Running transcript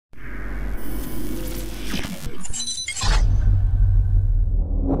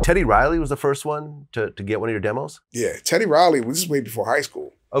Teddy Riley was the first one to get one of your demos? Yeah, Teddy Riley, this is way before high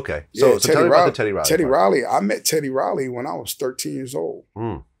school. Okay, so tell me about the Teddy Riley. Teddy Riley, I met Teddy Riley when I was 13 years old.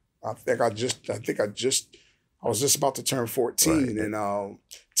 Mm. I was just about to turn 14, right. And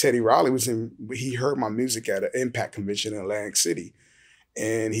Teddy Riley he heard my music at an Impact convention in Atlantic City,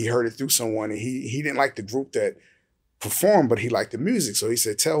 and he heard it through someone, and he didn't like the group that performed, but he liked the music, so he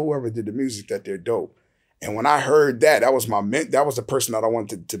said, "Tell whoever did the music that they're dope." And when I heard that, that was the person that I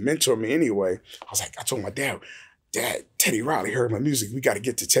wanted to mentor me anyway. I told my dad, Teddy Riley heard my music. We got to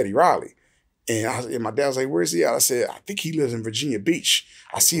get to Teddy Riley. And my dad was like, "Where's he at?" I said, "I think he lives in Virginia Beach.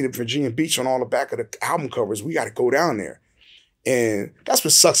 I see the Virginia Beach on all the back of the album covers. We got to go down there." And that's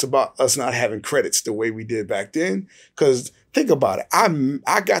what sucks about us not having credits the way we did back then. Because think about it.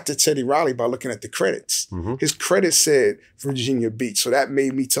 I got to Teddy Riley by looking at the credits. Mm-hmm. His credits said Virginia Beach. So that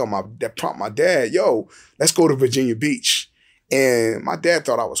made me prompt my dad, "Yo, let's go to Virginia Beach." And my dad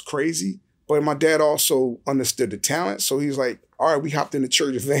thought I was crazy, but my dad also understood the talent. So he was like, all right, we hopped in the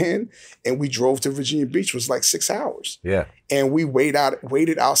church van and we drove to Virginia Beach. It was like 6 hours. Yeah. And we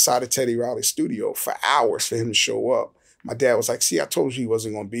waited outside of Teddy Riley's studio for hours for him to show up. My dad was like, "See, I told you he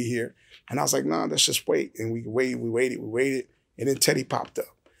wasn't going to be here." And I was like, "No, let's just wait." And we waited. And then Teddy popped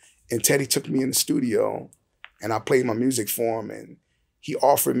up. And Teddy took me in the studio and I played my music for him. And he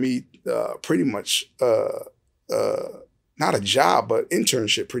offered me pretty much, not a job, but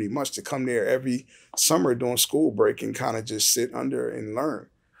internship pretty much, to come there every summer during school break and kind of just sit under and learn.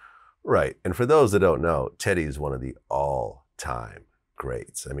 Right. And for those that don't know, Teddy is one of the all-time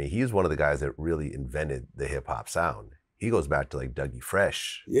greats. I mean, he's one of the guys that really invented the hip-hop sound. He goes back to like Dougie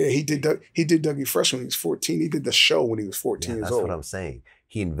Fresh. Yeah, he did Dougie Fresh when he was 14. He did the show when he was 14 years old. That's what I'm saying.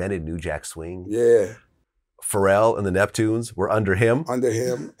 He invented New Jack Swing. Yeah. Pharrell and the Neptunes were under him. Under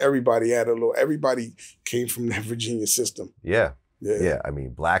him. Everybody came from that Virginia system. Yeah. Yeah. I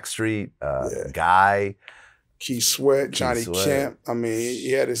mean, Blackstreet, Guy. Keith Sweat, Johnny Kemp. I mean,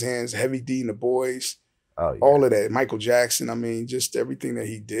 he had his hands, Heavy D and the Boys. Oh, yeah. All of that. Michael Jackson. I mean, just everything that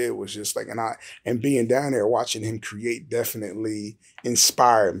he did was just like, and being down there watching him create definitely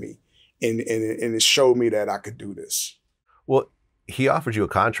inspired me. And it showed me that I could do this. Well, he offered you a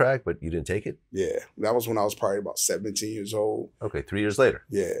contract, but you didn't take it? Yeah. That was when I was probably about 17 years old. Okay, 3 years later.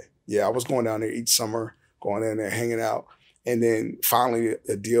 Yeah. Yeah, I was going down there each summer, going in there, hanging out. And then finally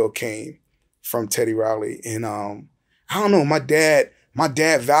a deal came from Teddy Riley. And I don't know, my dad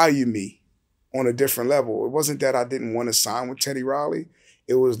valued me on a different level. It wasn't that I didn't want to sign with Teddy Riley.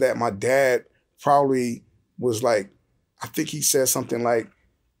 It was that my dad probably was like, I think he said something like,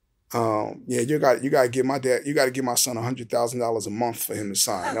 you gotta give my son $100,000 a month for him to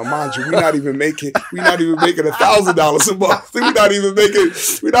sign. Now, mind you, we're not even making $1,000 a month. We're not even making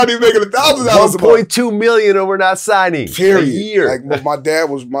 $1,000 a month. 1.2 million, and we're not signing. Period. A year. Like my dad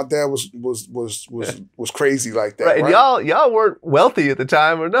was crazy like that. Right. And y'all weren't wealthy at the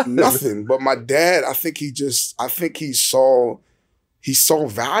time or nothing. Nothing. But my dad, I think he saw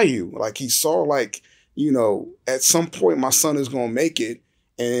value. Like he saw like, at some point my son is gonna make it.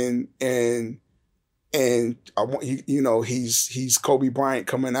 And I want he's Kobe Bryant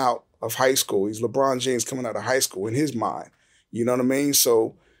coming out of high school. He's LeBron James coming out of high school in his mind. You know what I mean?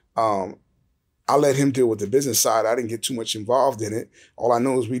 So I let him deal with the business side. I didn't get too much involved in it. All I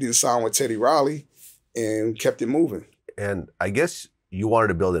know is we didn't sign with Teddy Riley and kept it moving. And I guess you wanted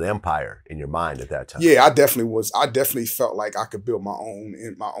to build an empire in your mind at that time. Yeah, I definitely felt like I could build my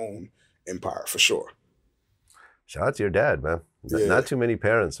own empire for sure. Shout out to your dad, man. Yeah. Not too many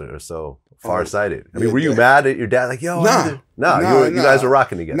parents are so farsighted. I mean, were you mad at your dad? Like, yo, no, you guys were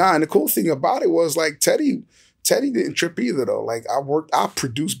rocking together. Nah, and the cool thing about it was like Teddy didn't trip either though. Like I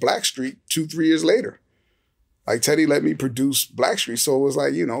produced Blackstreet 2-3 years later. Like Teddy let me produce Blackstreet, so it was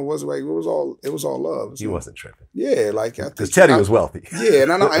like it was all love. He wasn't tripping. Yeah, like because Teddy was wealthy. Yeah,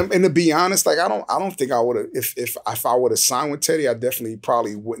 and to be honest, like I don't think I would have if I would have signed with Teddy, I definitely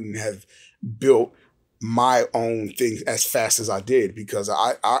probably wouldn't have built my own things as fast as I did because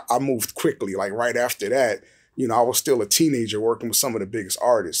I moved quickly. Like right after that, I was still a teenager working with some of the biggest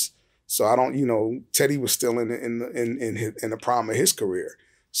artists. So I don't, Teddy was still in the prime of his career.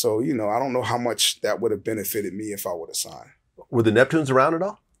 So, I don't know how much that would have benefited me if I would have signed. Were the Neptunes around at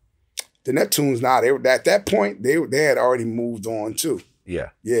all? The Neptunes, at that point, they had already moved on too. Yeah.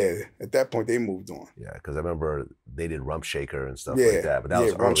 Yeah. At that point, they moved on. Yeah, because I remember they did Rump Shaker and stuff like that. But that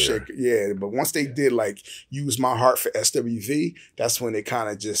was Rump earlier. Shaker. Yeah, but once they did like Use My Heart for SWV, that's when they kind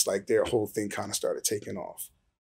of just like their whole thing kind of started taking off.